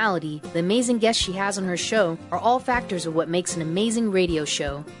personality, the amazing guests she has on her show are all factors of what makes an amazing radio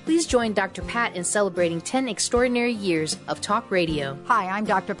show. Please join Dr. Pat in celebrating 10 extraordinary years of talk radio. Hi, I'm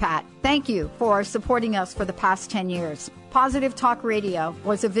Dr. Pat. Thank you for supporting us for the past 10 years. Positive Talk Radio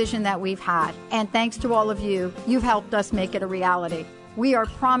was a vision that we've had, and thanks to all of you, you've helped us make it a reality. We are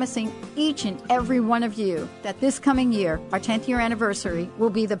promising each and every one of you that this coming year, our 10th year anniversary, will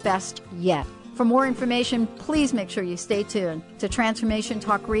be the best yet. For more information, please make sure you stay tuned to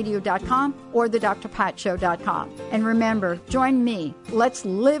transformationtalkradio.com or thedrpatshow.com. And remember, join me. Let's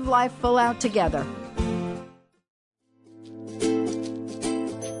live life full out together.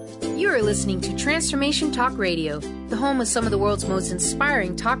 You are listening to Transformation Talk Radio, the home of some of the world's most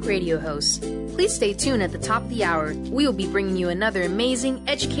inspiring talk radio hosts. Please stay tuned at the top of the hour. We will be bringing you another amazing,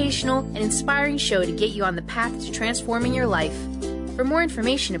 educational, and inspiring show to get you on the path to transforming your life. For more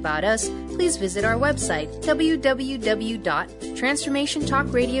information about us, please visit our website,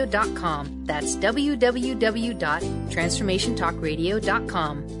 www.transformationtalkradio.com. That's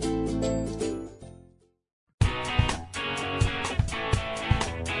www.transformationtalkradio.com.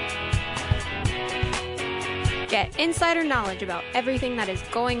 Get insider knowledge about everything that is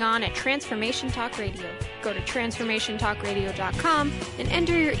going on at Transformation Talk Radio. Go to transformationtalkradio.com and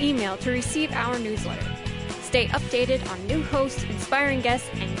enter your email to receive our newsletter. Stay updated on new hosts, inspiring guests,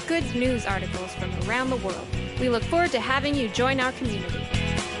 and good news articles from around the world. We look forward to having you join our community.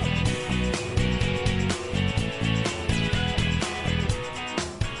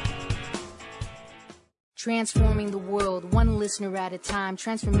 Transforming the world, one listener at a time.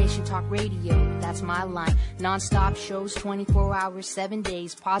 Transformation Talk Radio, that's my line. Non-stop shows, 24 hours, 7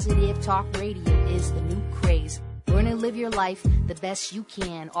 days. Positive Talk Radio is the new craze. Learn and live your life the best you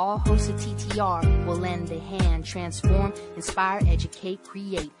can. All hosts of TTR will lend a hand. Transform, inspire, educate,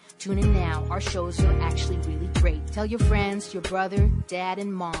 create. Tune in now. Our shows are actually really great. Tell your friends, your brother, dad,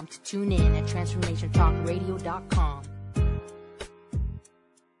 and mom to tune in at transformationtalkradio.com.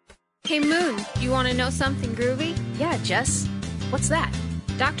 Hey Moon, do you want to know something groovy? Yeah, Jess. What's that?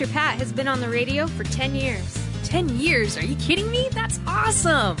 Dr. Pat has been on the radio for 10 years. 10 years? Are you kidding me? That's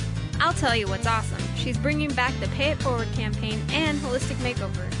awesome! I'll tell you what's awesome. She's bringing back the Pay It Forward campaign and Holistic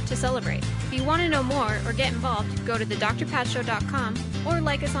Makeover to celebrate. If you want to know more or get involved, go to thedrpatshow.com or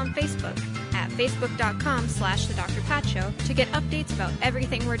like us on Facebook at facebook.com/thedrpatshow to get updates about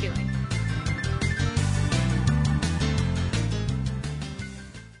everything we're doing.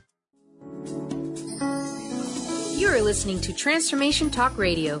 You are listening to Transformation Talk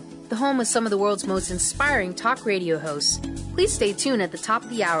Radio, the home of some of the world's most inspiring talk radio hosts. Please stay tuned at the top of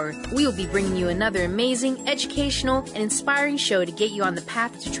the hour. We will be bringing you another amazing, educational, and inspiring show to get you on the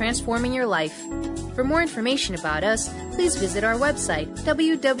path to transforming your life. For more information about us, please visit our website,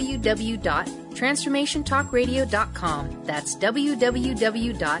 www.transformationtalkradio.com. That's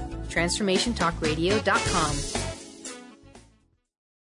www.transformationtalkradio.com.